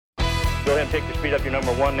Go ahead and pick your speed up. Your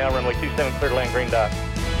number 1 now, runway 27, clear to land, green dot.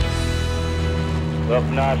 Well,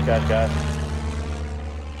 nice, guys.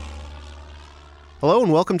 Hello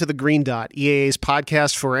and welcome to The Green Dot, EAA's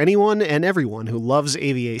podcast for anyone and everyone who loves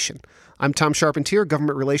aviation. I'm Tom Charpentier,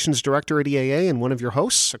 Government Relations Director at EAA and one of your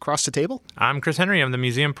hosts. Across the table, I'm Chris Henry. I'm the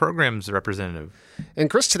Museum Programs Representative. And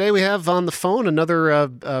Chris, today we have on the phone another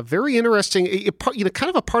very interesting, kind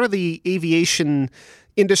of a part of the aviation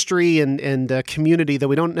industry and community that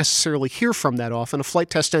we don't necessarily hear from that often, a flight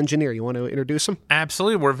test engineer. You want to introduce him?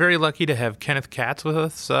 Absolutely. We're very lucky to have Kenneth Katz with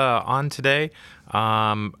us on today.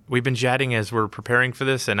 We've been chatting as we're preparing for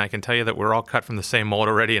this, and I can tell you that we're all cut from the same mold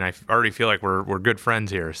already, and I already feel like we're good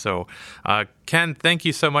friends here. So, Ken, thank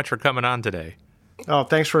you so much for coming on today. Oh,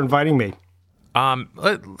 thanks for inviting me.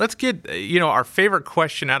 Let's get our favorite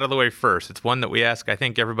question out of the way first. It's one that we ask, I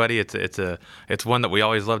think, everybody. It's one that we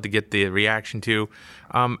always love to get the reaction to.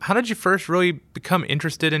 How did you first really become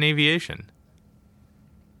interested in aviation?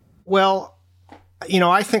 Well,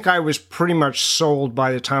 I think I was pretty much sold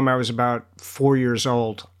by the time I was about 4 years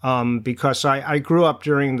old, because I grew up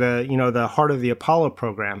during the heart of the Apollo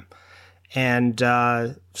program, and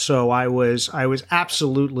so I was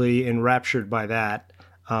absolutely enraptured by that,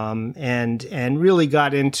 and really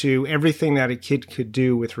got into everything that a kid could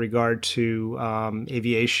do with regard to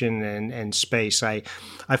aviation and space. I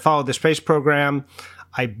followed the space program.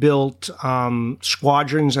 I built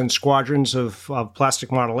squadrons and squadrons of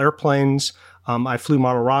plastic model airplanes. I flew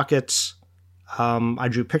model rockets. I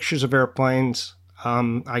drew pictures of airplanes.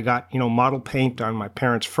 I got, model paint on my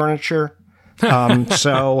parents' furniture.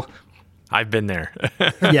 So I've been there.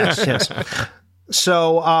 yes.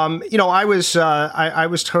 So, I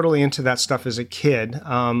was totally into that stuff as a kid.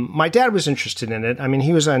 My dad was interested in it. I mean,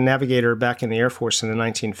 he was a navigator back in the Air Force in the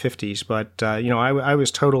 1950s, but, I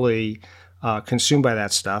was totally consumed by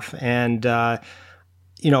that stuff. And, as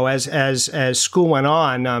school went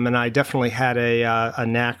on, and I definitely had a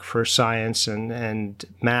knack for science and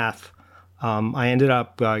math, I ended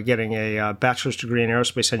up getting a bachelor's degree in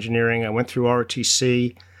aerospace engineering. I went through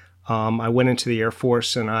ROTC. I went into the Air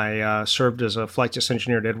Force, and I served as a flight test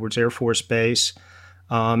engineer at Edwards Air Force Base.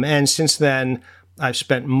 And since then, I've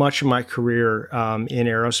spent much of my career in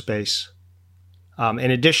aerospace.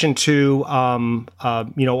 In addition to,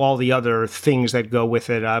 all the other things that go with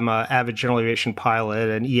it, I'm an avid general aviation pilot,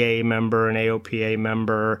 an EAA member, an AOPA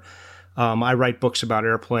member. I write books about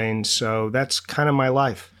airplanes, so that's kind of my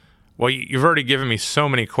life. Well, you've already given me so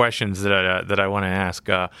many questions that I want to ask.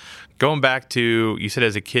 Going back to, you said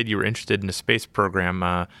as a kid you were interested in the space program,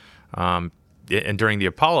 and during the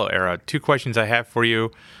Apollo era. Two questions I have for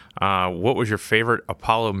you. What was your favorite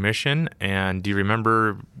Apollo mission? And do you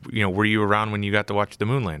remember, were you around when you got to watch the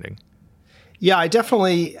moon landing? Yeah,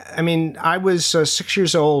 I was 6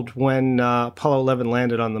 years old when Apollo 11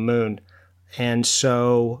 landed on the moon. And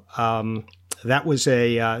so that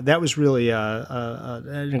was really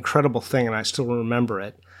an incredible thing, and I still remember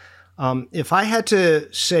it. If I had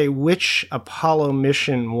to say which Apollo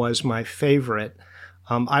mission was my favorite,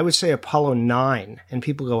 I would say Apollo 9. And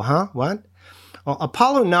people go, huh? What? Well,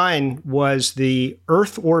 Apollo 9 was the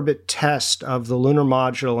Earth orbit test of the lunar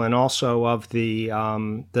module and also of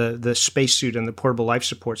the spacesuit and the portable life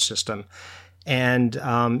support system. And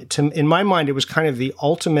in my mind, it was kind of the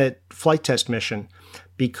ultimate flight test mission,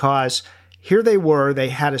 because here they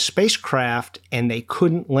had a spacecraft and they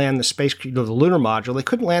couldn't land the lunar module. They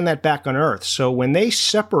couldn't land that back on Earth. So when they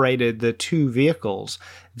separated the two vehicles,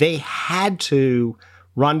 they had to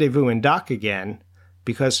rendezvous and dock again,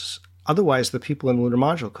 because otherwise the people in the lunar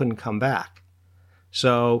module couldn't come back.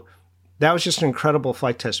 So that was just an incredible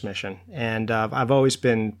flight test mission. And I've always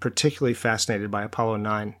been particularly fascinated by Apollo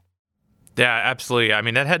 9. Yeah, absolutely. I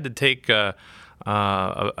mean, that had to take, I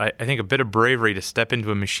think, a bit of bravery to step into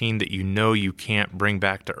a machine that you can't bring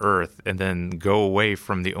back to Earth and then go away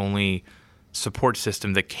from the only support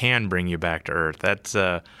system that can bring you back to Earth. It's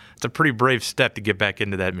a pretty brave step to get back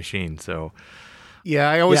into that machine. So.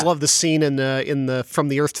 Yeah, I always love the scene in the From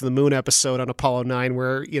the Earth to the Moon episode on Apollo 9,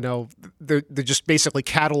 where they're just basically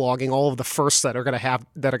cataloging all of the firsts that are going to have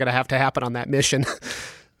to happen on that mission.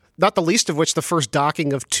 Not the least of which the first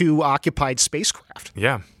docking of two occupied spacecraft.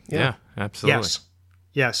 Yeah, absolutely.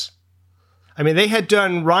 Yes. I mean, they had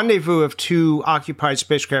done rendezvous of two occupied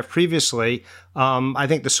spacecraft previously. I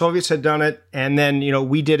think the Soviets had done it, and then,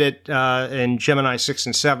 we did it in Gemini 6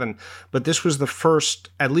 and 7. But this was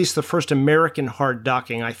at least the first American hard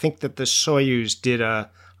docking. I think that the Soyuz did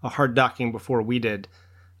a hard docking before we did.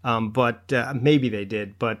 But maybe they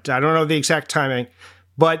did, but I don't know the exact timing.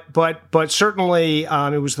 But certainly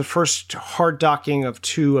it was the first hard docking of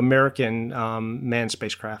two American manned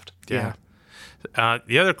spacecraft. Yeah.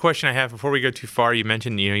 The other question I have before we go too far, you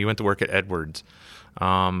mentioned you went to work at Edwards,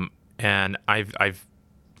 and I've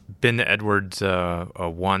been to Edwards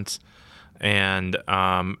once, and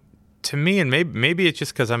to me, and maybe it's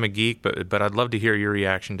just because I'm a geek, but I'd love to hear your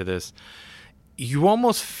reaction to this. You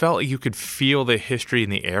almost felt you could feel the history in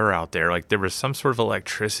the air out there. Like there was some sort of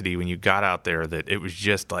electricity when you got out there that it was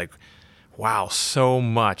just like, wow, so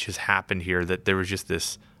much has happened here that there was just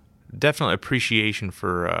this definite appreciation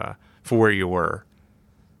for where you were.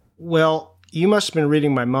 Well, you must have been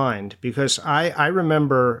reading my mind, because I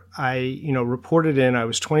remember I reported in. I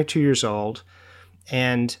was 22 years old,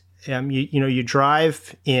 and you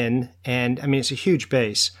drive in, and I mean it's a huge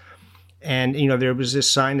base, and there was this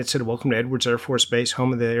sign that said "Welcome to Edwards Air Force Base,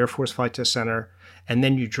 home of the Air Force Flight Test Center." And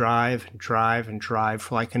then you drive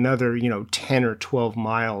for like another 10 or 12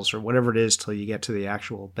 miles or whatever it is till you get to the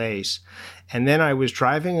actual base. And then I was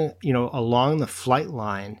driving along the flight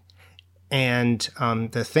line. And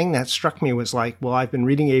the thing that struck me was like, well, I've been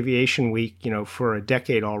reading Aviation Week, for a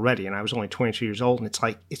decade already, and I was only 22 years old, and it's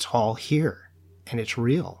like, it's all here, and it's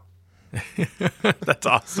real. That's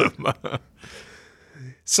awesome.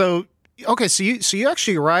 So you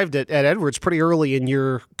actually arrived at Edwards pretty early in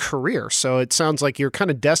your career. So it sounds like you're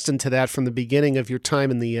kind of destined to that from the beginning of your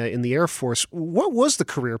time in the Air Force. What was the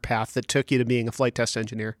career path that took you to being a flight test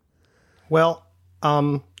engineer? Well,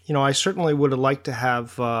 I certainly would have liked to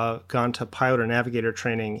have gone to pilot or navigator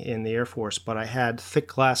training in the Air Force, but I had thick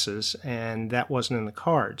glasses, and that wasn't in the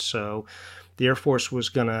cards. So the Air Force was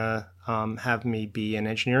going to have me be an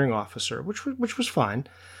engineering officer, which was fine.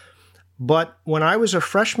 But when I was a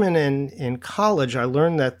freshman in college, I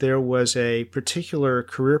learned that there was a particular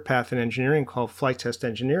career path in engineering called flight test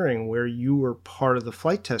engineering, where you were part of the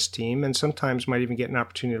flight test team and sometimes might even get an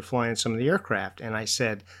opportunity to fly in some of the aircraft. And I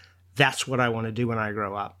said, that's what I want to do when I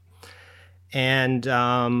grow up. And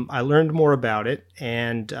I learned more about it.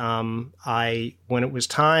 And when it was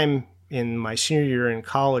time in my senior year in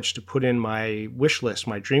college to put in my wish list,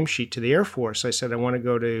 my dream sheet to the Air Force, I said, I want to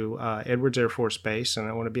go to Edwards Air Force Base, and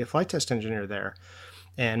I want to be a flight test engineer there.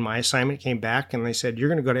 And my assignment came back, and they said, you're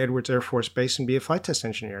going to go to Edwards Air Force Base and be a flight test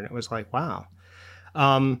engineer. And it was like, wow.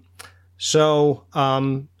 So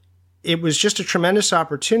it was just a tremendous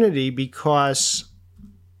opportunity, because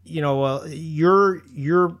you're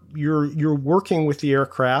working with the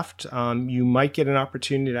aircraft. You might get an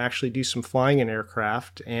opportunity to actually do some flying in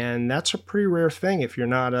aircraft, and that's a pretty rare thing if you're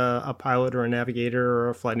not a pilot or a navigator or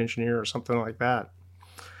a flight engineer or something like that.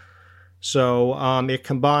 So it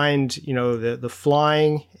combined, the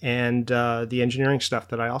flying and the engineering stuff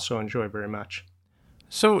that I also enjoy very much.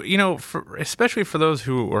 So, especially for those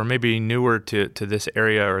who are maybe newer to this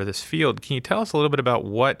area or this field, can you tell us a little bit about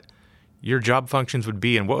what your job functions would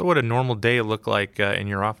be, and what would a normal day look like in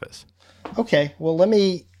your office? Okay, well,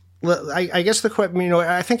 I guess the question,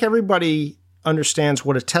 I think everybody understands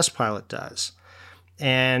what a test pilot does.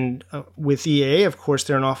 And with EAA, of course,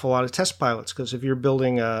 there are an awful lot of test pilots, because if you're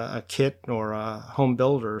building a kit or a home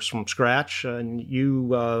builder from scratch, and you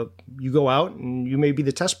go out and you may be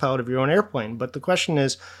the test pilot of your own airplane. But the question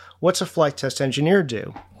is, what's a flight test engineer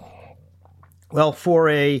do? Well,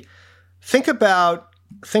 think about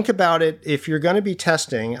it. If you're going to be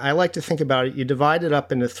testing, I like to think about it. You divide it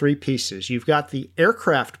up into three pieces. You've got the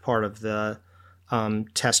aircraft part of the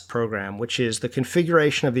test program, which is the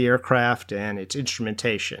configuration of the aircraft and its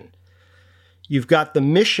instrumentation. You've got the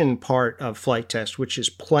mission part of flight test, which is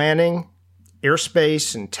planning,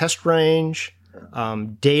 airspace and test range,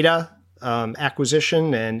 data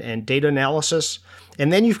acquisition and data analysis.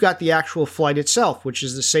 And then you've got the actual flight itself, which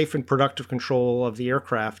is the safe and productive control of the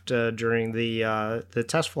aircraft during the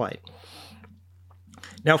test flight.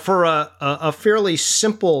 Now, for a fairly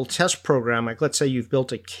simple test program, like let's say you've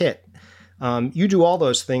built a kit, you do all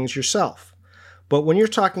those things yourself. But when you're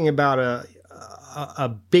talking about a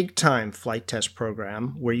big-time flight test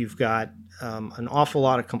program where you've got an awful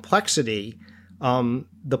lot of complexity,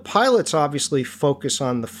 the pilots obviously focus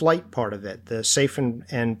on the flight part of it, the safe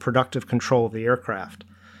and productive control of the aircraft.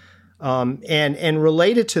 And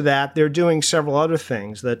related to that, they're doing several other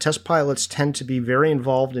things. The test pilots tend to be very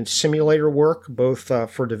involved in simulator work, both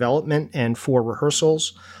for development and for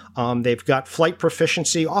rehearsals. They've got flight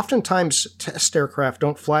proficiency. Oftentimes, test aircraft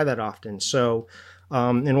don't fly that often. So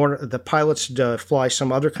in order the pilots to fly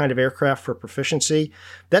some other kind of aircraft for proficiency,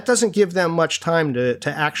 that doesn't give them much time to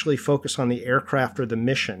actually focus on the aircraft or the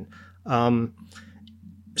mission.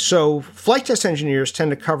 So flight test engineers tend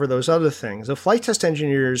to cover those other things. The flight test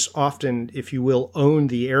engineers often, if you will, own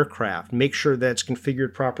the aircraft, make sure that it's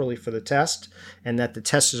configured properly for the test and that the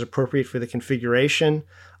test is appropriate for the configuration.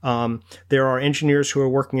 There are engineers who are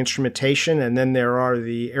working instrumentation, and then there are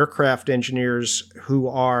the aircraft engineers who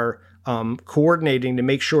are coordinating to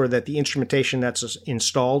make sure that the instrumentation that's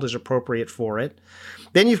installed is appropriate for it.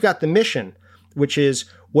 Then you've got the mission, which is,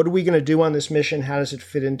 what are we going to do on this mission? How does it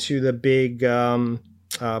fit into the big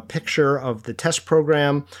picture of the test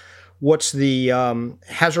program? What's the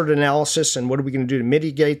hazard analysis, and what are we going to do to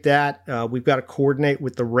mitigate that? We've got to coordinate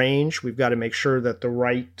with the range. We've got to make sure that the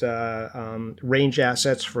right range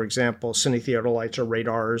assets, for example, cinetheodolites or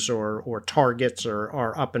radars or targets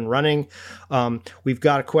are up and running. We've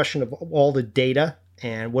got a question of all the data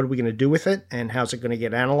and what are we going to do with it and how's it going to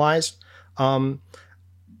get analyzed.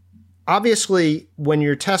 Obviously, when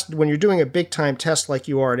you're doing a big time test like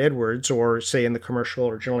you are at Edwards, or say in the commercial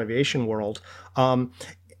or general aviation world,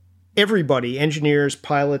 everybody, engineers,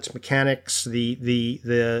 pilots, mechanics,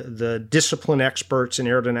 the discipline experts in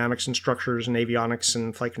aerodynamics and structures and avionics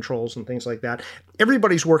and flight controls and things like that,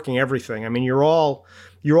 everybody's working everything. I mean, you're all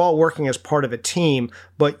working as part of a team,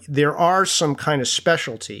 but there are some kind of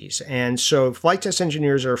specialties. And so flight test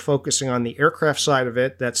engineers are focusing on the aircraft side of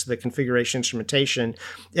it, that's the configuration instrumentation,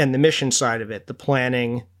 and the mission side of it, the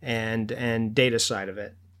planning and data side of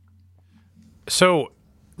it. So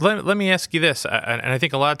let me ask you this, and I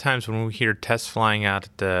think a lot of times when we hear tests flying out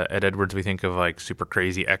at Edwards, we think of like super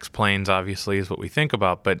crazy X-planes, obviously, is what we think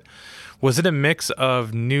about. But was it a mix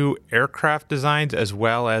of new aircraft designs as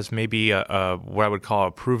well as maybe what I would call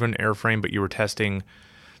a proven airframe, but you were testing,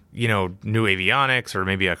 new avionics or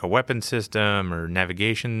maybe like a weapon system or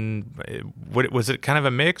navigation? Was it kind of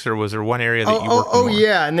a mix, or was there one area that you worked more?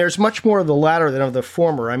 Yeah, and there's much more of the latter than of the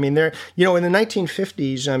former. I mean, in the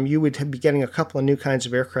 1950s, you would be getting a couple of new kinds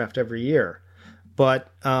of aircraft every year.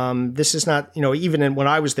 But this is not, even when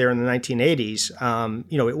I was there in the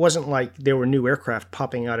 1980s, it wasn't like there were new aircraft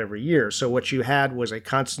popping out every year. So what you had was a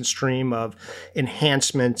constant stream of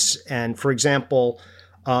enhancements. And for example,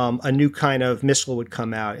 a new kind of missile would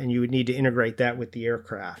come out and you would need to integrate that with the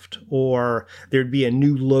aircraft, or there'd be a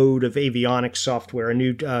new load of avionics software, a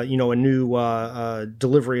new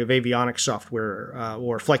delivery of avionics software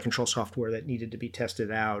or flight control software that needed to be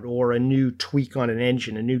tested out, or a new tweak on an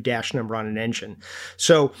engine, a new dash number on an engine.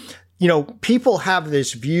 So, people have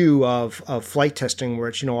this view of flight testing where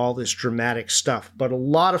it's, all this dramatic stuff, but a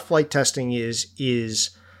lot of flight testing is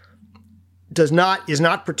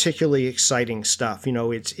not particularly exciting stuff.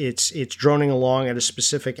 It's droning along at a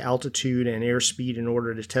specific altitude and airspeed in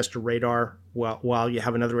order to test a radar while you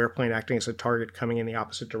have another airplane acting as a target coming in the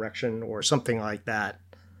opposite direction or something like that.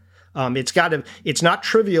 It's not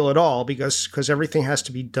trivial at all because everything has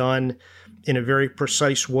to be done in a very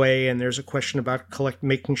precise way, and there's a question about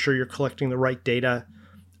making sure you're collecting the right data,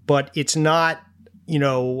 but it's not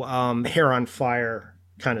hair on fire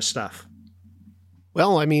kind of stuff.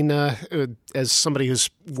 Well, I mean, as somebody who's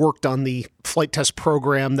worked on the flight test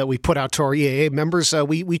program that we put out to our EAA members,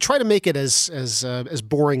 we try to make it as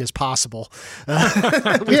boring as possible.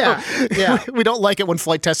 We don't like it when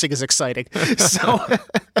flight testing is exciting. So,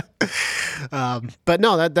 but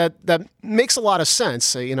no, that makes a lot of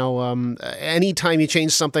sense. Anytime you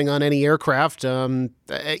change something on any aircraft,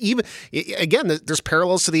 even again, there's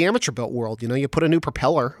parallels to the amateur built world. You put a new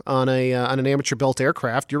propeller on an amateur built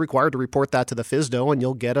aircraft, you're required to report that to the FSDO, and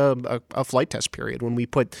you'll get a flight test period. When we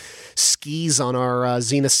put skis on our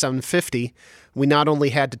Zenith 750, we not only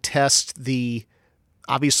had to test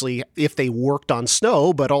obviously if they worked on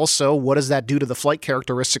snow, but also what does that do to the flight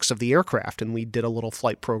characteristics of the aircraft? And we did a little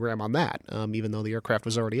flight program on that, even though the aircraft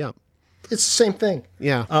was already up. It's the same thing.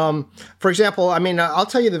 Yeah. For example, I'll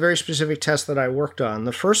tell you the very specific test that I worked on.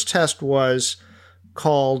 The first test was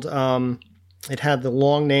called, it had the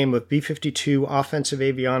long name of B-52 Offensive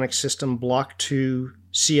Avionics System Block 2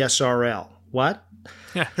 CSRL. What?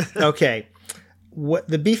 Okay. What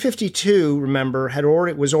the B-52, remember,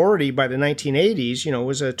 was already by the 1980s,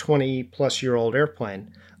 was a 20-plus-year-old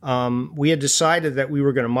airplane. We had decided that we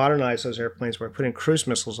were going to modernize those airplanes by putting cruise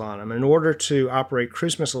missiles on them. In order to operate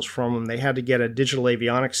cruise missiles from them, they had to get a digital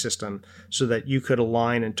avionics system so that you could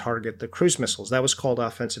align and target the cruise missiles. That was called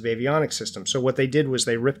Offensive Avionics System. So what they did was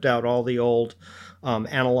they ripped out all the old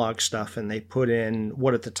analog stuff, and they put in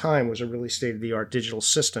what at the time was a really state-of-the-art digital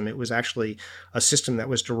system. It was actually a system that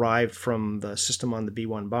was derived from the system on the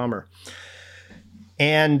B-1 bomber.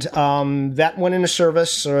 And that went into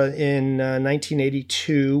service in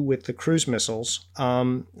 1982 with the cruise missiles.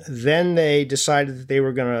 Then they decided that they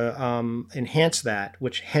were going to enhance that,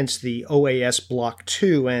 which hence the OAS Block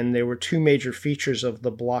 2. And there were two major features of the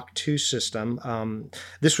Block 2 system.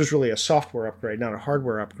 This was really a software upgrade, not a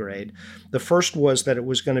hardware upgrade. The first was that it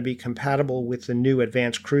was going to be compatible with the new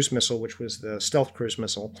Advanced Cruise Missile, which was the Stealth Cruise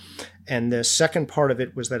Missile. And the second part of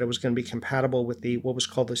it was that it was going to be compatible with what was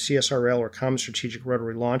called the CSRL, or Common Strategic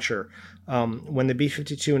Rotary Launcher. When the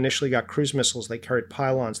B-52 initially got cruise missiles, they carried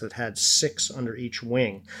pylons that had 6 under each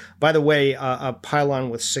wing. By the way, a pylon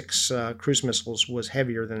with 6 cruise missiles was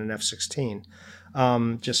heavier than an F-16.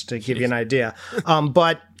 Just to give you an idea.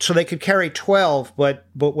 But so they could carry 12, but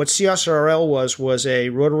what CSRL was a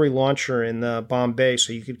rotary launcher in the bomb bay,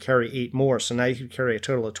 so you could carry 8 more. So now you could carry a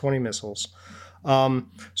total of 20 missiles.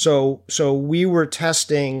 So we were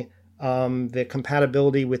testing the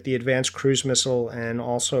compatibility with the Advanced Cruise Missile and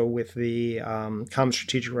also with the Common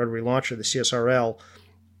Strategic Rotary Launcher, the CSRL.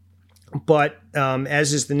 But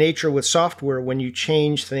as is the nature with software, when you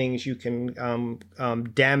change things, you can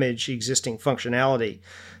damage existing functionality.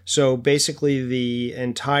 So basically, the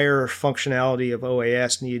entire functionality of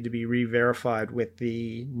OAS needed to be re-verified with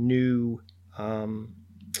the new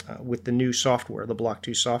software, the Block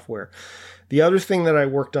 2 software. The other thing that I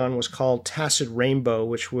worked on was called Tacit Rainbow,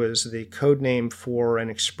 which was the code name for an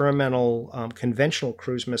experimental conventional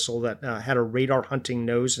cruise missile that had a radar hunting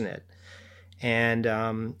nose in it. And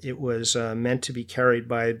it was meant to be carried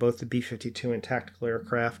by both the B-52 and tactical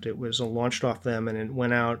aircraft. It was launched off them, and it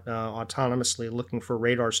went out autonomously looking for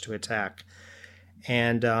radars to attack.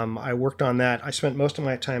 And I worked on that. I spent most of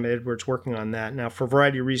my time at Edwards working on that. Now, for a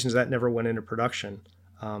variety of reasons, that never went into production.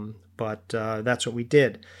 But that's what we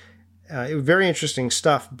did. It was very interesting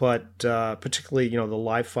stuff, but particularly, the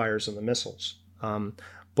live fires of the missiles.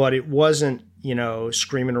 But it wasn't,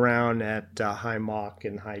 screaming around at high Mach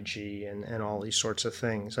and high G and all these sorts of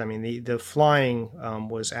things. I mean, the flying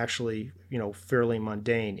was actually, fairly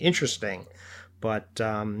mundane, interesting, but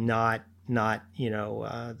not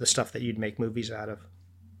the stuff that you'd make movies out of.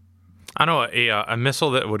 I know a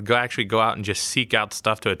missile that would actually go out and just seek out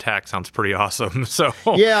stuff to attack sounds pretty awesome. So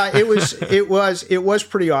yeah, it was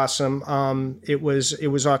pretty awesome. It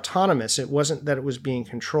was autonomous. It wasn't that it was being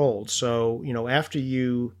controlled. So after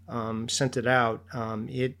you sent it out,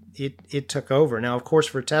 it took over. Now, of course,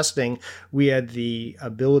 for testing, we had the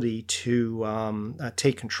ability to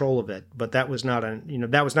take control of it, but that was not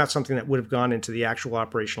something that would have gone into the actual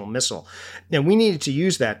operational missile. And we needed to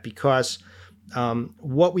use that because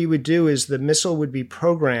what we would do is the missile would be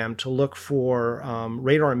programmed to look for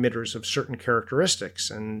radar emitters of certain characteristics,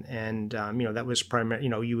 and that was primary.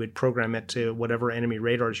 You would program it to whatever enemy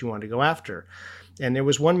radars you wanted to go after. And there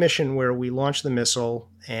was one mission where we launched the missile,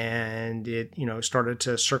 and it started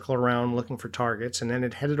to circle around looking for targets, and then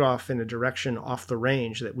it headed off in a direction off the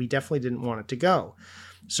range that we definitely didn't want it to go.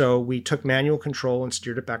 So we took manual control and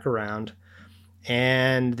steered it back around.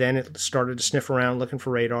 And then it started to sniff around looking for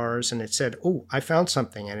radars, and it said, "Oh, I found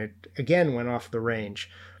something," and it again went off the range.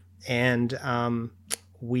 And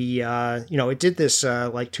it did this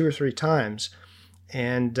like 2 or 3 times.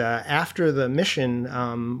 And after the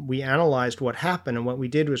mission, we analyzed what happened, and what we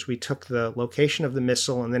did was we took the location of the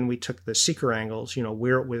missile, and then we took the seeker angles,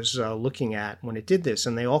 where it was looking at when it did this,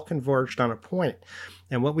 and they all converged on a point.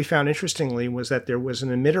 And what we found interestingly was that there was an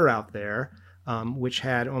emitter out there which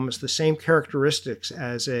had almost the same characteristics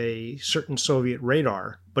as a certain Soviet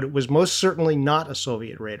radar, but it was most certainly not a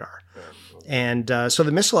Soviet radar. And so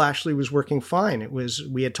the missile actually was working fine.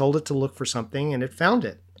 We had told it to look for something, and it found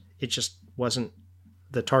it. It just wasn't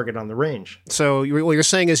the target on the range. So what you're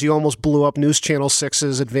saying is you almost blew up News Channel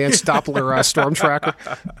 6's Advanced Doppler Storm Tracker?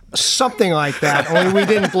 Something like that, only we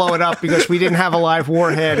didn't blow it up because we didn't have a live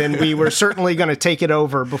warhead, and we were certainly going to take it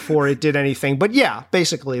over before it did anything. But yeah,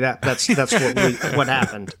 basically that's what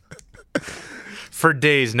happened. For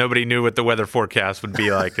days, nobody knew what the weather forecast would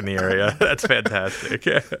be like in the area. That's fantastic.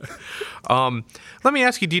 Let me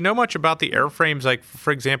ask you, do you know much about the airframes? Like,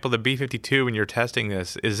 for example, the B-52, when you're testing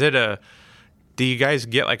this, do you guys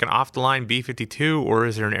get like an off-the-line B-52, or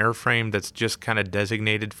is there an airframe that's just kind of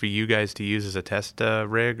designated for you guys to use as a test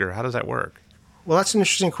rig, or how does that work? Well, that's an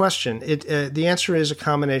interesting question. The answer is a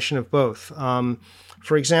combination of both.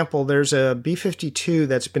 For example, there's a B-52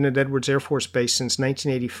 that's been at Edwards Air Force Base since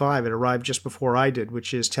 1985. It arrived just before I did,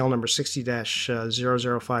 which is tail number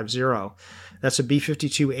 60-0050. That's a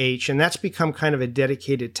B-52H, and that's become kind of a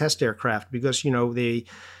dedicated test aircraft because,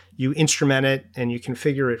 you instrument it and you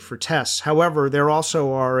configure it for tests. However, there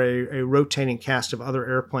also are a rotating cast of other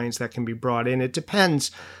airplanes that can be brought in. It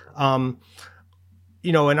depends.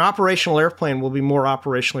 an operational airplane will be more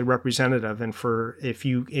operationally representative. And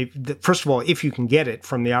first of all, if you can get it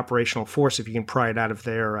from the operational force, if you can pry it out of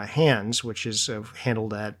their hands, which is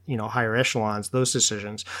handled at, higher echelons, those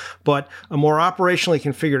decisions. But a more operationally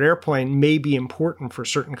configured airplane may be important for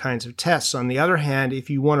certain kinds of tests. On the other hand, if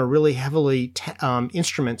you want to really heavily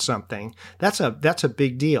instrument something, that's a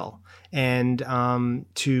big deal. And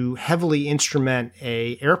to heavily instrument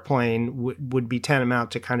a airplane would be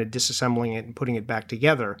tantamount to kind of disassembling it and putting it back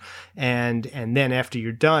together. And then after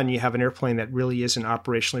you're done, you have an airplane that really isn't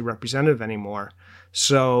operationally representative anymore.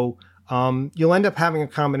 So you'll end up having a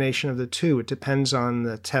combination of the two. It depends on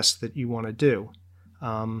the test that you want to do.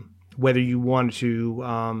 Whether you want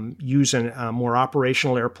to use a more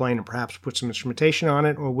operational airplane and perhaps put some instrumentation on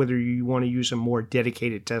it, or whether you want to use a more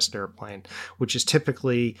dedicated test airplane, which is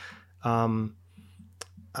typically more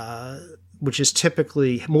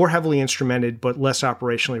heavily instrumented but less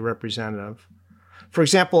operationally representative. For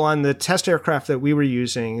example, on the test aircraft that we were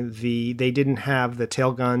using, they didn't have the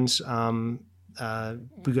tail guns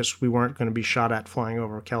because we weren't going to be shot at flying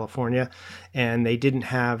over California, and they didn't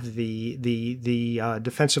have the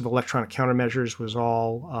defensive electronic countermeasures was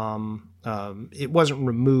all it wasn't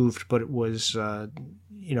removed, but it was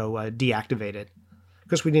deactivated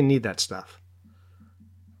because we didn't need that stuff.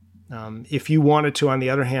 If you wanted to, on the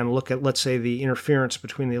other hand, look at, let's say, the interference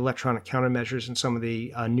between the electronic countermeasures and some of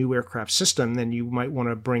the new aircraft system, then you might want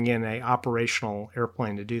to bring in an operational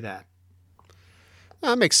airplane to do that.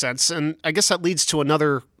 That makes sense. And I guess that leads to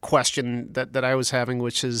another question that I was having,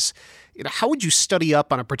 which is, how would you study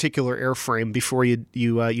up on a particular airframe before you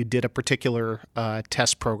did a particular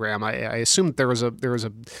test program? I assume that there was a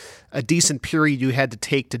decent period you had to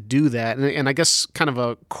take to do that. And I guess kind of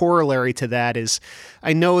a corollary to that is,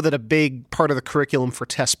 I know that a big part of the curriculum for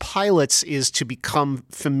test pilots is to become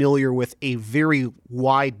familiar with a very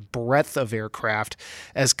wide breadth of aircraft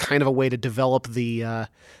as kind of a way to develop the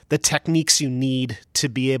techniques you need to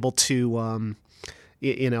be able to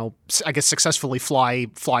I guess successfully fly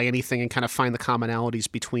anything and kind of find the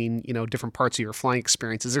commonalities between, different parts of your flying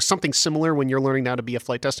experience. Is there something similar when you're learning now to be a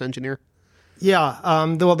flight test engineer? Yeah,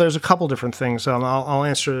 well, there's a couple different things. I'll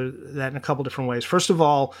answer that in a couple different ways. First of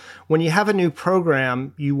all, when you have a new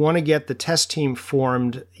program, you want to get the test team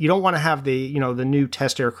formed. You don't want to have the new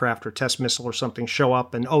test aircraft or test missile or something show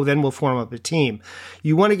up and, then we'll form up a team.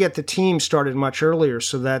 You want to get the team started much earlier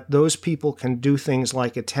so that those people can do things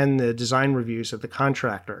like attend the design reviews at the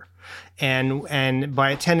contractor. And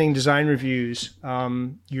by attending design reviews,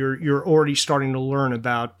 you're already starting to learn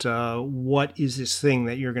about what is this thing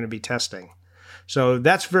that you're going to be testing. So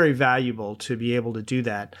that's very valuable to be able to do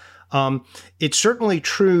that. It's certainly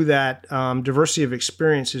true that diversity of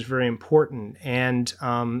experience is very important, and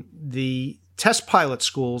the test pilot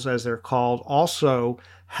schools, as they're called, also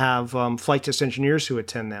have flight test engineers who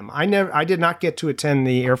attend them. I did not get to attend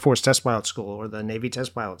the Air Force Test Pilot School or the Navy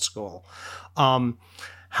Test Pilot School.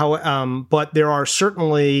 But there are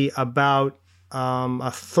certainly about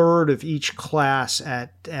a third of each class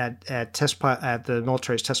at the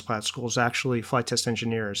military's test pilot schools actually flight test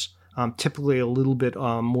engineers, typically a little bit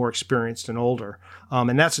more experienced and older,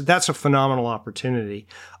 and that's a phenomenal opportunity.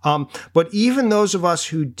 But even those of us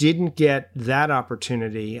who didn't get that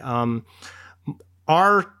opportunity,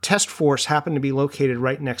 our test force happened to be located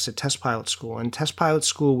right next to test pilot school, and test pilot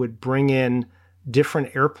school would bring in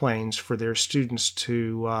different airplanes for their students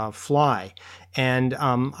to fly. And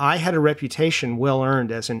I had a reputation well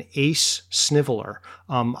earned as an ace sniveler.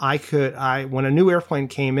 When a new airplane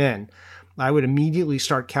came in, I would immediately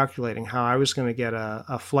start calculating how I was going to get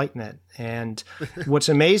a flight in it. And what's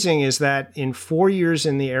amazing is that in 4 years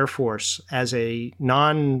in the Air Force as a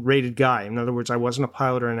non-rated guy, in other words, I wasn't a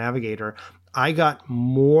pilot or a navigator, I got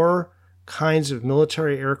more kinds of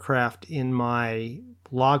military aircraft in my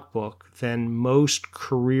logbook than most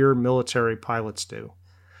career military pilots do.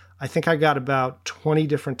 I think I got about 20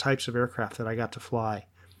 different types of aircraft that I got to fly,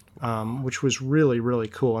 which was really, really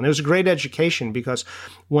cool. And it was a great education because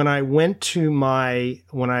when I went to I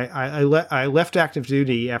left active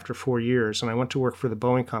duty after 4 years and I went to work for the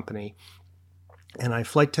Boeing company, and I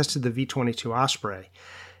flight tested the V-22 Osprey.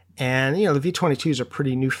 And, the V-22 is a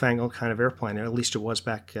pretty newfangled kind of airplane, or at least it was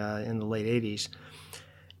back in the late 80s.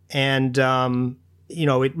 And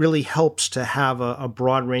it really helps to have a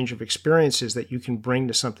broad range of experiences that you can bring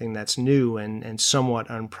to something that's new and somewhat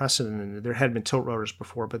unprecedented. There had been tilt rotors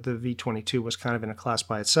before, but the V-22 was kind of in a class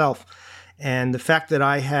by itself. And the fact that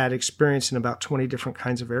I had experience in about 20 different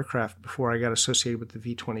kinds of aircraft before I got associated with the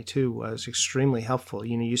V-22 was extremely helpful.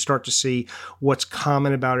 You start to see what's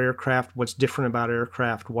common about aircraft, what's different about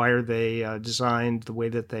aircraft, why are they designed the way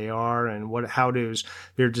that they are, and how does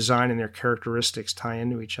their design and their characteristics tie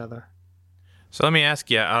into each other. So let me ask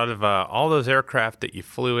you, out of all those aircraft that you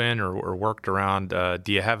flew in or worked around,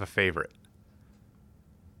 do you have a favorite?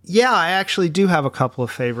 Yeah, I actually do have a couple of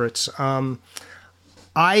favorites.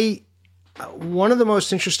 One of the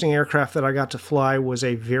most interesting aircraft that I got to fly was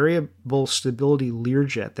a variable stability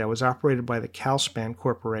Learjet that was operated by the Calspan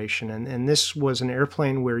Corporation. And this was an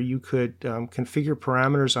airplane where you could configure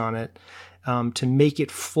parameters on it to make it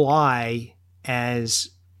fly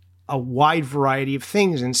as a wide variety of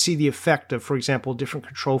things and see the effect of, for example, different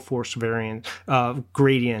control force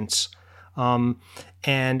gradients.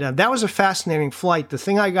 And that was a fascinating flight. The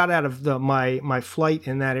thing I got out of my flight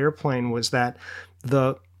in that airplane was that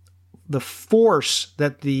the force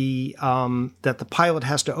that the pilot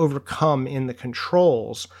has to overcome in the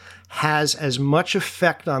controls has as much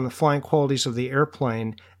effect on the flying qualities of the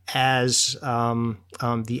airplane as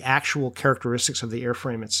the actual characteristics of the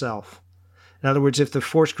airframe itself. In other words, if the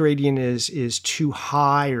force gradient is too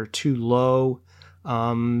high or too low,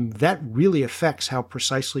 that really affects how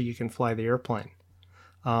precisely you can fly the airplane.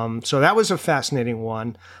 So that was a fascinating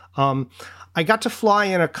one. I got to fly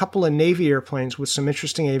in a couple of Navy airplanes with some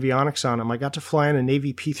interesting avionics on them. I got to fly in a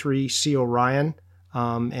Navy P-3C Orion,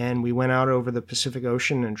 and we went out over the Pacific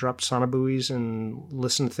Ocean and dropped sonobuoys and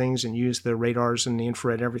listened to things and used the radars and the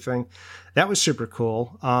infrared and everything. That was super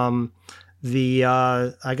cool. I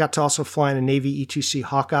got to also fly in a Navy E-2C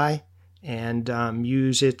Hawkeye and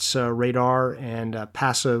use its radar and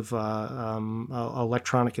passive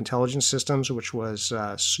electronic intelligence systems, which was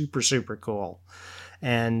super, super cool.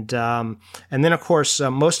 And then, of course,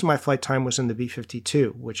 most of my flight time was in the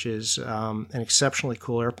B-52, which is an exceptionally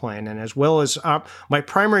cool airplane. And as well as my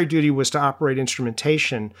primary duty was to operate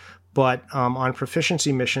instrumentation, but on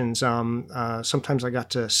proficiency missions, sometimes I got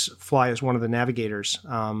to fly as one of the navigators,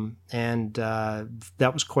 and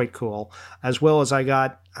that was quite cool. As well as I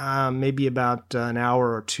got maybe about an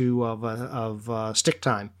hour or two of stick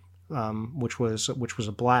time. Which was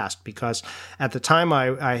a blast, because at the time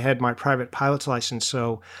I had my private pilot's license,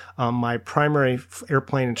 so my primary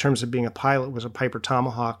airplane in terms of being a pilot was a Piper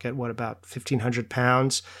Tomahawk at about 1,500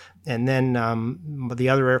 pounds, and then the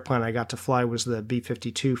other airplane I got to fly was the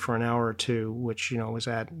B-52 for an hour or two, which was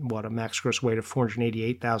at a max gross weight of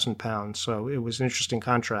 488,000 pounds. So it was an interesting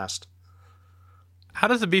contrast. How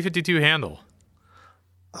does the B-52 handle?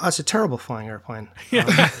 It's a terrible flying airplane.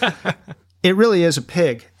 It really is a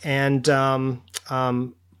pig. And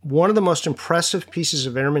one of the most impressive pieces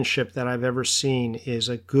of airmanship that I've ever seen is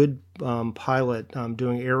a good pilot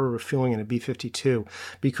doing aero refueling in a B-52,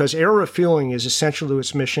 because aero refueling is essential to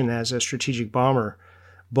its mission as a strategic bomber.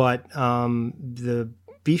 But the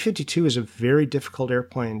B-52 is a very difficult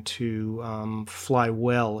airplane to fly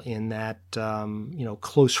well in that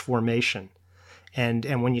close formation. And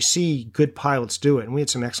when you see good pilots do it, and we had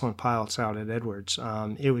some excellent pilots out at Edwards,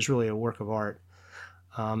 it was really a work of art.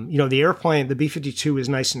 The airplane, the B-52 is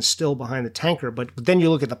nice and still behind the tanker, but then you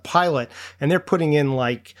look at the pilot, and they're putting in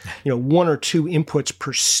 1 or 2 inputs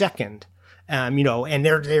per second, and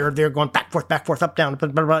they're going back, forth, up, down, blah,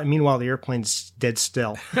 blah, blah. Meanwhile, the airplane's dead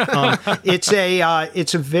still. It's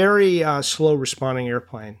a very slow responding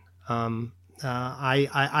airplane.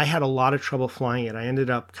 I had a lot of trouble flying it. I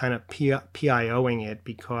ended up kind of PIOing it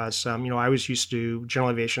because, I was used to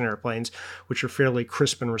general aviation airplanes, which are fairly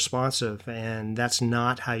crisp and responsive, and that's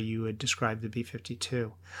not how you would describe the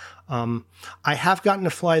B-52. I have gotten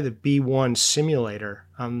to fly the B-1 simulator,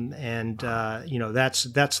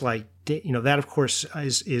 that's like, that of course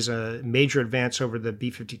is a major advance over the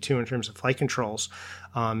B-52 in terms of flight controls.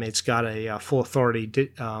 It's got a full authority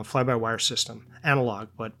fly-by-wire system, analog,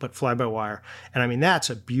 but fly-by-wire. And that's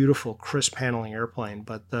a beautiful, crisp handling airplane,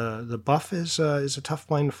 but the Buff is a tough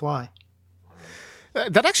plane to fly.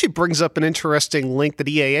 That actually brings up an interesting link that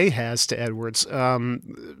EAA has to Edwards.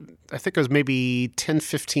 I think it was maybe 10,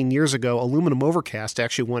 15 years ago, Aluminum Overcast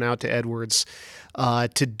actually went out to Edwards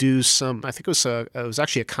to do some, I think it was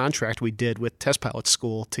actually a contract we did with Test Pilot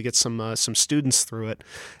School to get some students through it,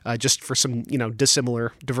 just for some,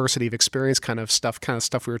 dissimilar diversity of experience kind of stuff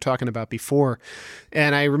we were talking about before.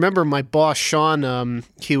 And I remember my boss, Sean,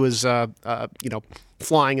 he was,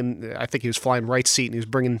 flying, and I think he was flying right seat, and he was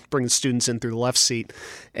bringing students in through the left seat,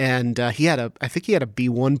 and I think he had a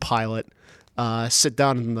B-1 pilot sit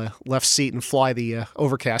down in the left seat and fly the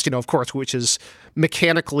Overcast, of course, which is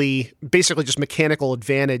basically just mechanical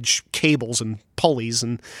advantage cables and pulleys.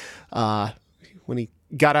 And when he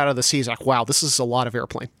got out of the seat, he's like, wow, this is a lot of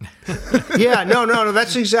airplane. Yeah, no.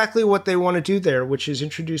 That's exactly what they want to do there, which is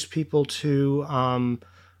introduce people to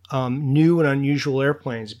new and unusual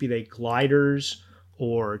airplanes, be they gliders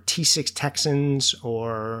or T-6 Texans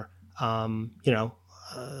or,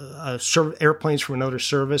 airplanes from another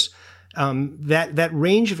service. That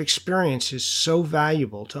range of experience is so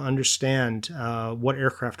valuable to understand what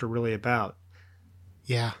aircraft are really about.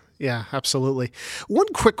 Yeah, absolutely. One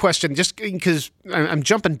quick question, just because I'm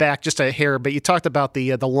jumping back just a hair, but you talked about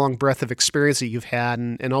the long breadth of experience that you've had,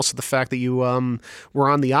 and also the fact that you were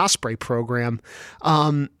on the Osprey program.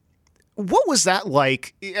 What was that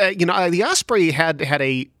like? The Osprey had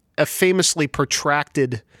a famously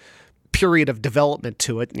protracted period of development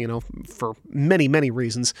to it, for many, many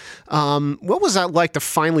reasons. What was that like to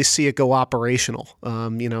finally see it go operational,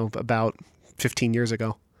 about 15 years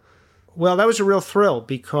ago? Well, that was a real thrill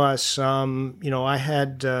because, I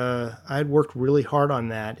had worked really hard on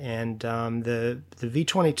that, and the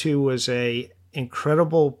V-22 was a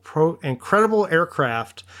incredible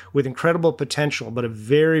aircraft with incredible potential, but a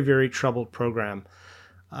very, very troubled program.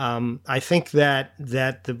 I think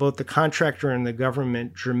that both the contractor and the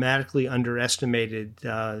government dramatically underestimated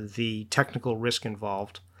the technical risk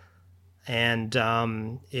involved, and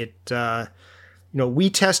we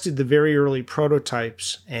tested the very early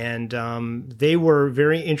prototypes, and they were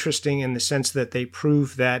very interesting in the sense that they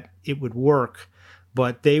proved that it would work,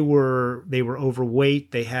 but they were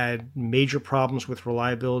overweight. They had major problems with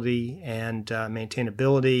reliability and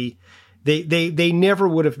maintainability. They never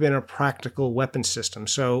would have been a practical weapon system.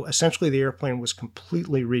 So essentially, the airplane was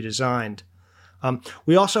completely redesigned.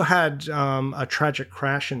 We also had a tragic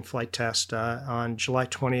crash in flight test on July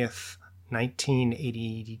 20th,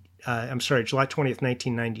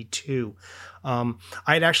 1992. I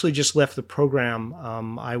had actually just left the program.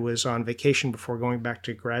 I was on vacation before going back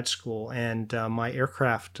to grad school, and my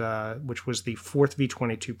aircraft, which was the fourth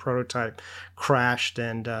V-22 prototype, crashed,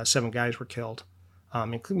 and 7 guys were killed,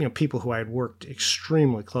 including people who I had worked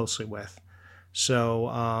extremely closely with.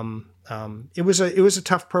 So it was a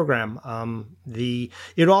tough program.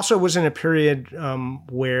 It also was in a period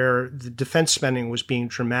where the defense spending was being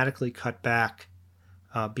dramatically cut back.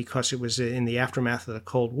 Because it was in the aftermath of the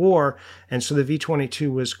Cold War, and so the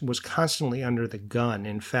V-22 was constantly under the gun.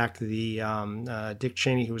 In fact, the Dick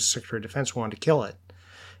Cheney, who was Secretary of Defense, wanted to kill it,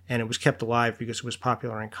 and it was kept alive because it was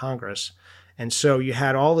popular in Congress. And so you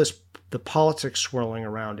had all the politics swirling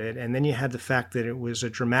around it, and then you had the fact that it was a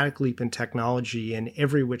dramatic leap in technology in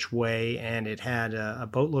every which way, and it had a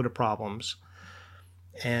boatload of problems,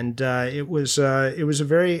 and it was a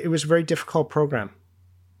very difficult program.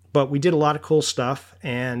 But we did a lot of cool stuff,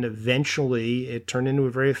 and eventually it turned into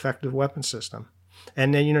a very effective weapon system.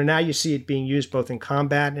 And then, now you see it being used both in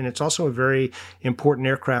combat, and it's also a very important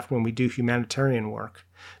aircraft when we do humanitarian work,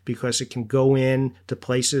 because it can go in to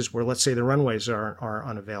places where, let's say, the runways are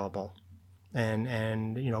unavailable,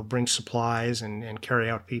 and bring supplies and carry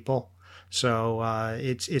out people. So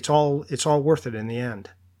it's all worth it in the end.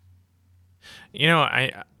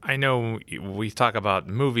 I know we talk about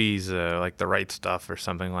movies like The Right Stuff or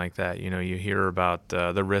something like that. You hear about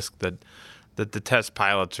the risk that the test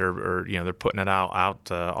pilots are they're putting it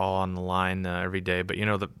out all on the line every day. But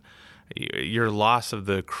your loss of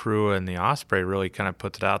the crew and the Osprey really kind of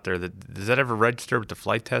puts it out there. Does that ever register with the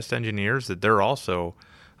flight test engineers that they're also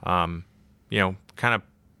kind of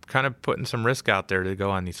putting some risk out there to go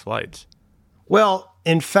on these flights? Well,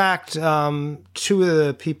 in fact, 2 of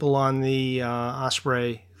the people on the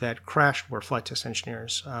Osprey that crashed were flight test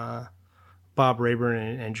engineers, Bob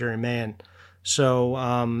Rayburn and Jerry Mann.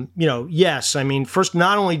 So, yes, I mean, first,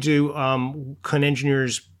 not only can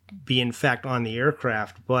engineers be in fact on the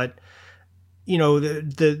aircraft, but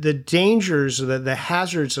the dangers, the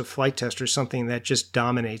hazards of flight test are something that just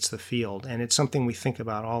dominates the field, and it's something we think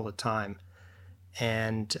about all the time.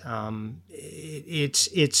 And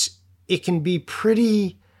it can be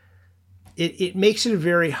pretty. It makes it a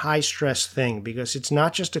very high stress thing, because it's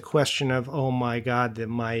not just a question of, oh my God, that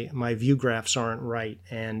my view graphs aren't right,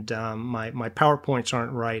 and my PowerPoints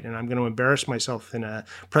aren't right, and I'm going to embarrass myself in a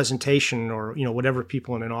presentation, or whatever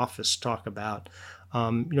people in an office talk about.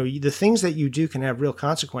 The things that you do can have real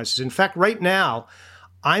consequences. In fact, right now,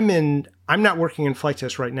 I'm not working in flight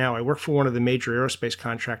test right now. I work for one of the major aerospace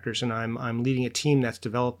contractors, and I'm leading a team that's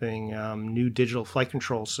developing new digital flight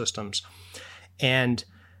control systems. And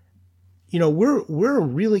we're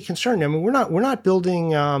really concerned. I mean, we're not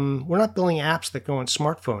building apps that go on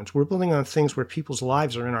smartphones. We're building on things where people's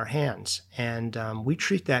lives are in our hands, and we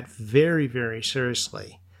treat that very, very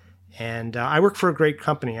seriously. And I work for a great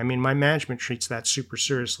company. I mean, my management treats that super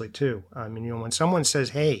seriously too. I mean, when someone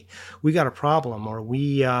says, "Hey, we got a problem," or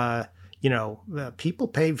people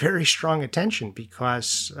pay very strong attention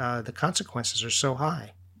because the consequences are so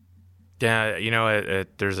high. Yeah,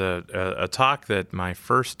 there's a talk that my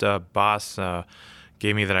first boss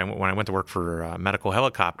gave me when I went to work for Medical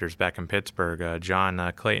Helicopters back in Pittsburgh.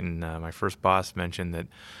 John Clayton, my first boss, mentioned that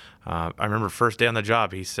I remember first day on the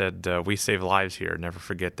job, he said, "We save lives here, never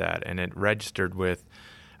forget that." And it registered with,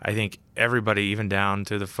 I think, everybody, even down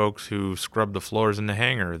to the folks who scrubbed the floors in the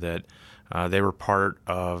hangar, that they were part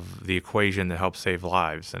of the equation that helped save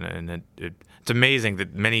lives. And it's amazing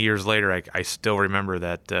that many years later, I still remember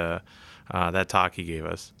that talk he gave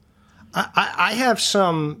us. I've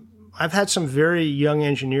had some very young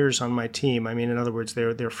engineers on my team. I mean, in other words,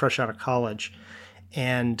 they're fresh out of college.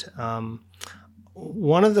 And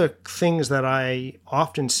one of the things that I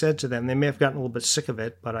often said to them, they may have gotten a little bit sick of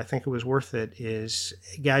it, but I think it was worth it, is,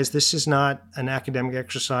 guys, this is not an academic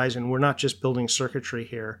exercise, and we're not just building circuitry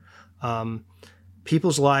here.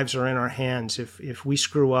 People's lives are in our hands. If we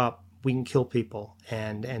screw up, we can kill people.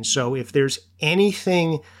 And so if there's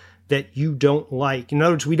anything that you don't like, in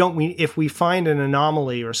other words, if we find an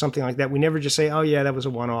anomaly or something like that, we never just say, "Oh yeah, that was a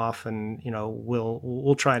one-off," and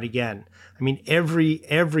we'll try it again. I mean,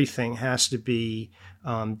 everything has to be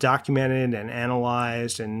documented and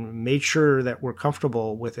analyzed and made sure that we're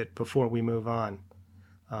comfortable with it before we move on.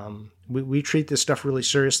 We treat this stuff really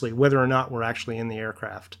seriously, whether or not we're actually in the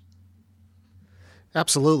aircraft.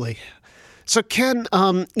 Absolutely. So, Ken,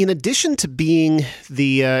 in addition to in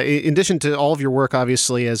addition to all of your work,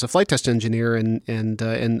 obviously, as a flight test engineer and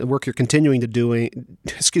the work you're continuing to do in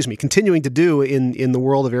the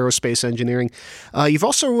world of aerospace engineering, you're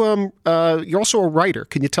also a writer.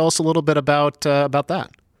 Can you tell us a little bit about that?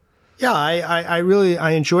 Yeah, I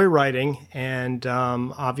enjoy writing, and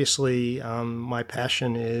obviously my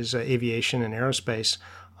passion is aviation and aerospace.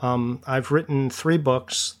 I've written 3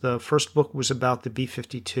 books. The first book was about the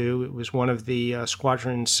B-52. It was one of the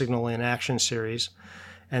Squadron Signal in Action series.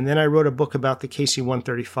 And then I wrote a book about the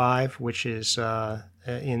KC-135, which is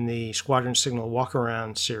in the Squadron Signal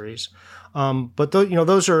Walk-Around series. But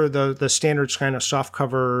those are the standard kind of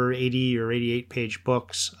softcover 80 or 88-page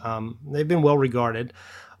books. They've been well regarded.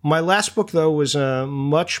 My last book, though, was a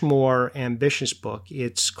much more ambitious book.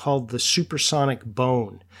 It's called The Supersonic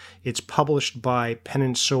Bone. It's published by Pen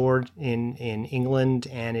and Sword in England,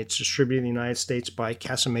 and it's distributed in the United States by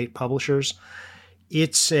Casamate Publishers.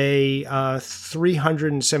 It's a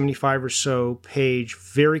 375 or so page,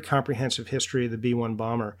 very comprehensive history of the B-1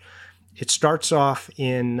 bomber. It starts off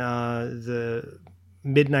in the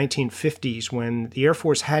mid-1950s when the Air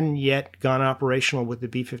Force hadn't yet gone operational with the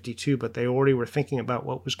B-52, but they already were thinking about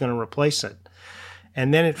what was going to replace it.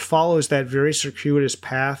 And then it follows that very circuitous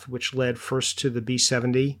path, which led first to the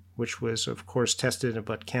B-70, which was, of course, tested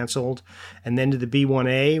but canceled, and then to the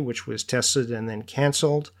B-1A, which was tested and then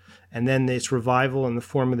canceled, and then its revival in the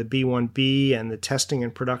form of the B-1B and the testing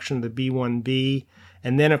and production of the B-1B.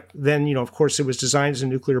 And then, of course, it was designed as a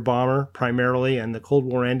nuclear bomber primarily, and the Cold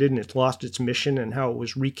War ended, and it lost its mission, and how it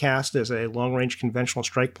was recast as a long-range conventional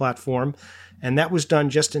strike platform. And that was done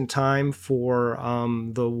just in time for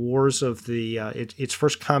the wars of its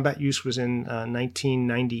first combat use was in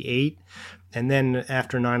 1998. And then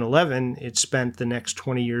after 9/11, it spent the next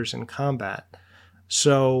 20 years in combat.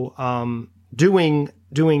 So doing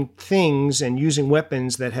things and using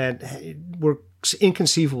weapons that were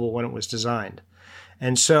inconceivable when it was designed.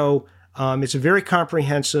 And so it's a very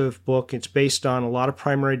comprehensive book. It's based on a lot of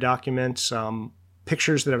primary documents,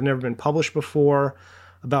 pictures that have never been published before,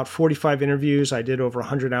 about 45 interviews. I did over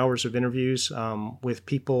 100 hours of interviews with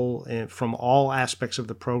people from all aspects of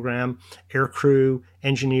the program: aircrew,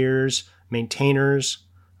 engineers, maintainers,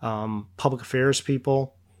 public affairs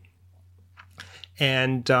people.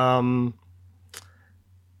 And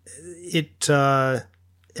it's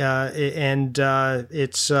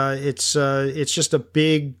just a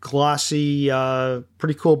big, glossy,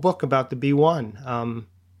 pretty cool book about the B-1.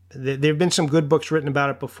 There have been some good books written about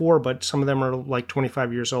it before, but some of them are like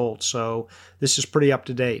 25 years old. So this is pretty up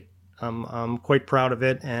to date. I'm quite proud of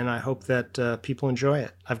it, and I hope that people enjoy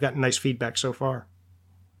it. I've gotten nice feedback so far.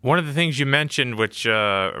 One of the things you mentioned, which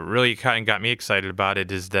really kind of got me excited about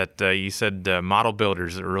it, is that you said model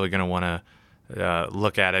builders are really going to want to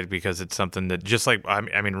look at it, because it's something that, just like,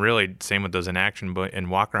 I mean, really, same with those in action and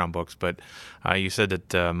walk around books, but you said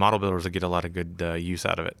that model builders will get a lot of good use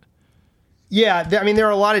out of it. Yeah, I mean, there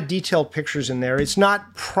are a lot of detailed pictures in there. It's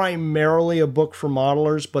not primarily a book for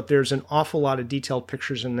modelers, but there's an awful lot of detailed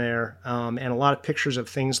pictures in there, and a lot of pictures of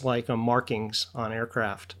things like markings on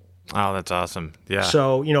aircraft. Oh, that's awesome. Yeah.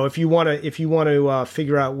 So, if you want to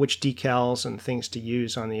figure out which decals and things to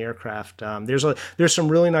use on the aircraft, there's some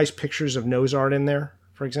really nice pictures of nose art in there,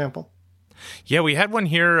 for example. Yeah, we had one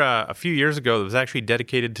here a few years ago that was actually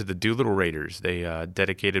dedicated to the Doolittle Raiders. They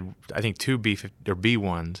dedicated, I think, 2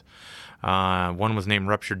 B1s. One was named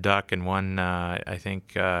Ruptured Duck, and one, I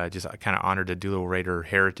think, just kind of honored the Doolittle Raider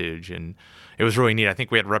heritage. And it was really neat. I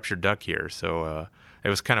think we had Ruptured Duck here, so it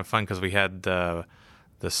was kind of fun because we had the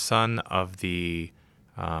son of the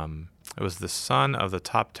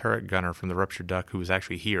top turret gunner from the Ruptured Duck who was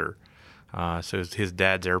actually here. So his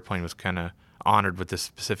dad's airplane was kind of honored with this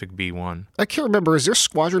specific B1. I can't remember. Is there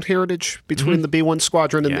squadron heritage between the B1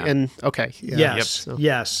 squadron and okay? Yeah. Yes, Yep. so.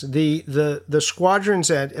 Yes. The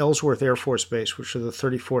squadrons at Ellsworth Air Force Base, which are the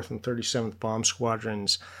 34th and 37th Bomb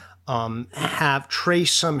Squadrons, have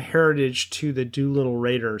traced some heritage to the Doolittle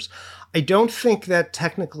Raiders. I don't think that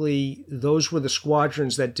technically those were the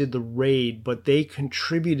squadrons that did the raid, but they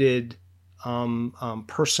contributed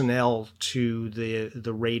personnel to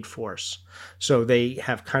the raid force, so they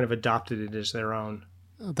have kind of adopted it as their own.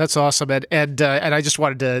 That's awesome, and I just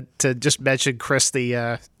wanted to just mention, Chris,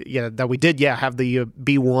 that we did have the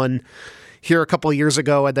B1 here a couple of years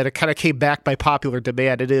ago, and then it kind of came back by popular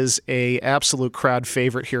demand. It is a absolute crowd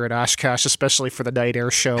favorite here at Oshkosh, especially for the night air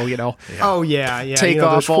show. Yeah. Oh yeah. Take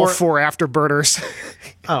off all 4 afterburners.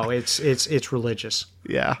 Oh, it's religious.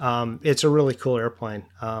 Yeah. It's a really cool airplane.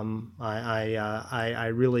 I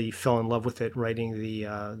really fell in love with it writing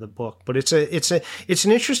the book. But it's an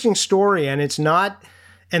interesting story, and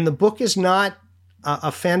the book is not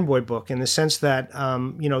a fanboy book in the sense that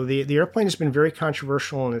the airplane has been very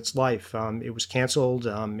controversial in its life. It was canceled.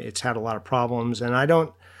 It's had a lot of problems, and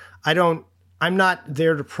I'm not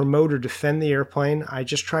there to promote or defend the airplane. I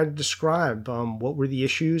just try to describe what were the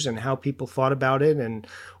issues and how people thought about it and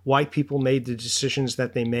why people made the decisions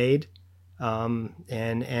that they made. And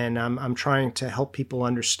I'm trying to help people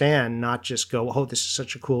understand, not just go, oh, this is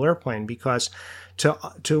such a cool airplane, because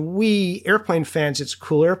to we airplane fans, it's a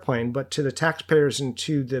cool airplane, but to the taxpayers and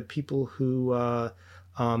to the people who are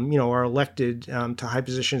elected to high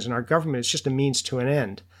positions in our government, it's just a means to an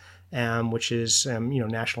end, which is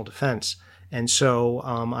national defense. And so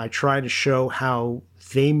I try to show how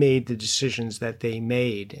they made the decisions that they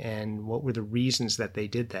made and what were the reasons that they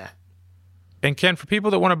did that. And Ken, for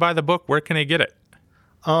people that want to buy the book, where can they get it?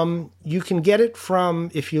 You can get it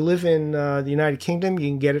from, if you live in the United Kingdom, you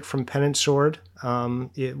can get it from Pen and Sword,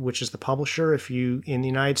 which is the publisher. If you in the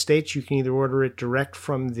United States, you can either order it direct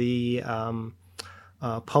from the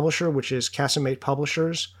publisher, which is Casamate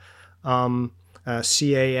Publishers,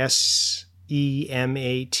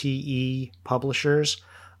 CASEMATE Publishers.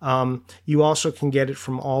 You also can get it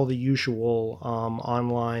from all the usual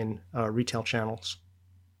online retail channels.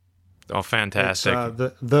 Oh, fantastic!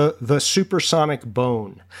 It's, the supersonic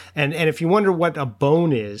bone, and if you wonder what a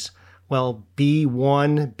bone is, well,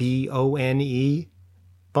 B1 BONE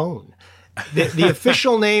bone. The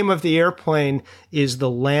official name of the airplane is the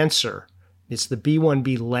Lancer. It's the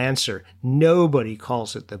B-1B Lancer. Nobody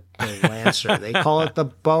calls it the Lancer. They call it the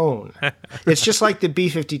Bone. It's just like the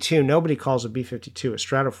B-52. Nobody calls a B-52 a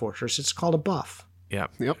Stratofortress. It's called a Buff.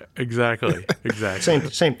 Yep. Exactly.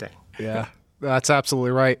 Same thing. Yeah, that's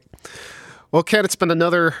absolutely right. Well, Ken, it's been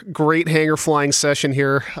another great hangar flying session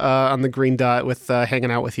here on the Green Dot with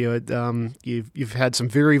hanging out with you. You've had some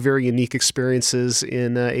very, very unique experiences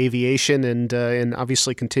in aviation, and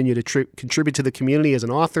obviously continue to contribute to the community as an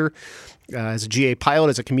author, as a GA pilot,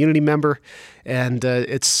 as a community member, and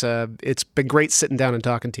it's been great sitting down and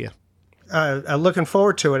talking to you. Looking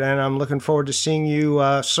forward to it, and I'm looking forward to seeing you.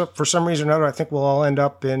 For some reason or another, I think we'll all end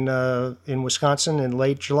up in Wisconsin in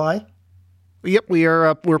late July. Yep,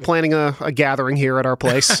 we're planning a gathering here at our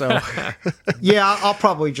place. So, yeah, I'll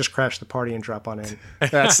probably just crash the party and drop on in.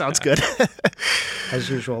 That sounds good. As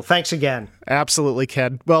usual. Thanks again. Absolutely,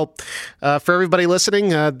 Ken. Well, for everybody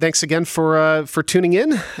listening, thanks again for tuning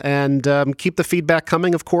in, and keep the feedback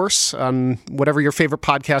coming, of course, on whatever your favorite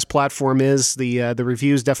podcast platform is. The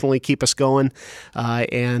reviews definitely keep us going,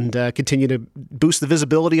 and continue to boost the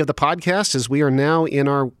visibility of the podcast as we are now in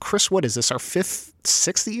our, Chris, what is this, our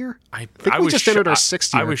sixth year? I think we just entered our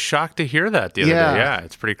 6th year. I was shocked to hear that the other day. Yeah,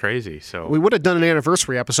 it's pretty crazy. So we would have done an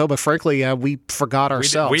anniversary episode, but frankly, we forgot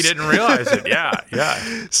ourselves. We didn't realize it. Yeah.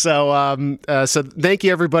 So thank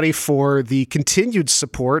you everybody for the continued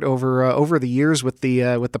support over the years with the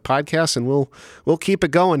podcast, and we'll keep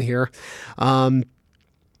it going here.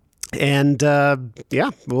 And we'll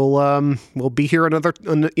be here in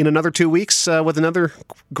another 2 weeks with another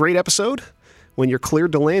great episode when you're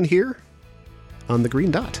cleared to land here on the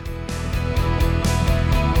Green Dot.